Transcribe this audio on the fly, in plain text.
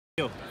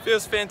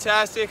Feels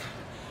fantastic.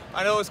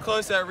 I know it was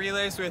close at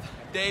relays with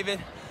David.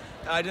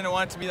 I didn't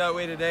want it to be that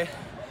way today,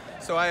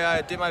 so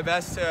I did my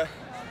best to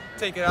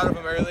take it out of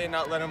him early and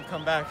not let him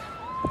come back.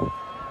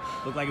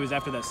 Looked like it was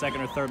after that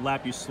second or third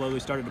lap you slowly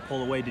started to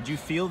pull away. Did you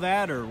feel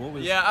that, or what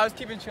was? Yeah, I was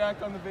keeping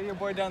track on the video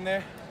board down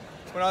there.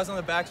 When I was on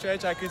the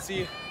backstretch, I could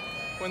see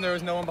when there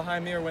was no one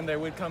behind me or when they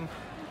would come.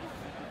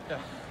 Yeah.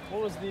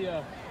 What was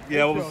the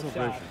what was the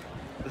celebration?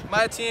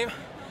 My team,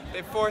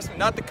 they forced me,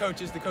 not the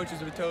coaches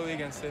were totally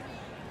against it,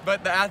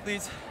 but the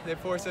athletes, they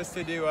forced us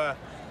to do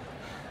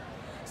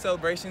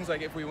celebrations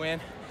like if we win.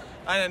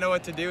 I didn't know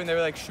what to do, and they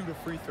were like, shoot a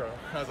free throw.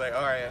 I was like,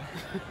 all right.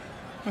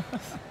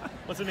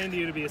 What's it mean to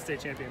you to be a state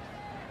champion?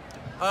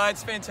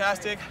 It's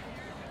fantastic.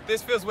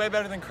 This feels way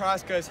better than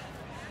cross because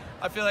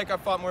I feel like I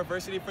fought more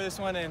adversity for this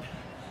one, and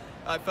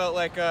I felt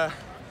like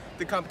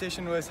the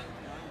competition was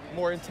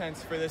more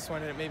intense for this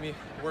one, and it made me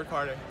work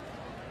harder.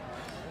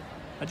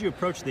 How'd you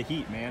approach the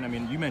heat, man? I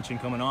mean, you mentioned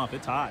coming off,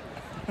 it's hot.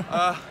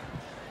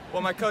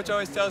 Well, my coach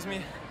always tells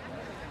me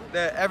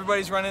that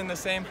everybody's running the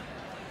same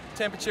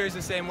temperatures,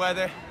 the same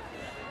weather.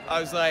 I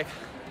was like,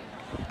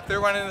 if they're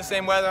running the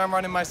same weather, I'm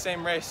running my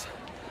same race.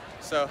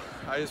 So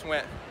I just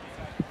went.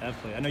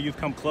 Definitely. I know you've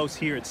come close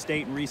here at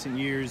state in recent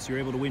years. You're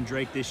able to win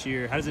Drake this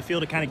year. How does it feel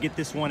to kind of get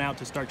this one out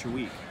to start your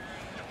week?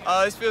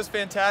 This feels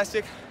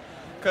fantastic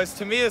because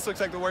to me this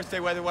looks like the worst day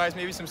weather-wise.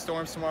 Maybe some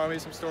storms tomorrow, maybe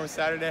some storms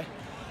Saturday.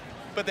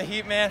 But the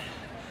heat, man,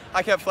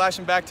 I kept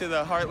flashing back to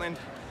the Heartland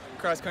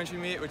cross-country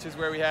meet, which is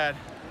where we had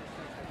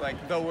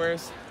like the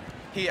worst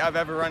heat I've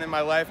ever run in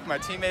my life. My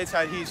teammates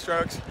had heat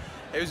strokes.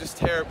 It was just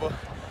terrible.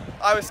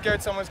 I was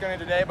scared someone was going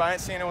to today, but I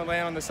didn't see anyone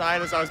laying on the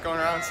side as I was going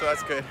around, so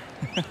that's good.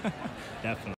 Definitely.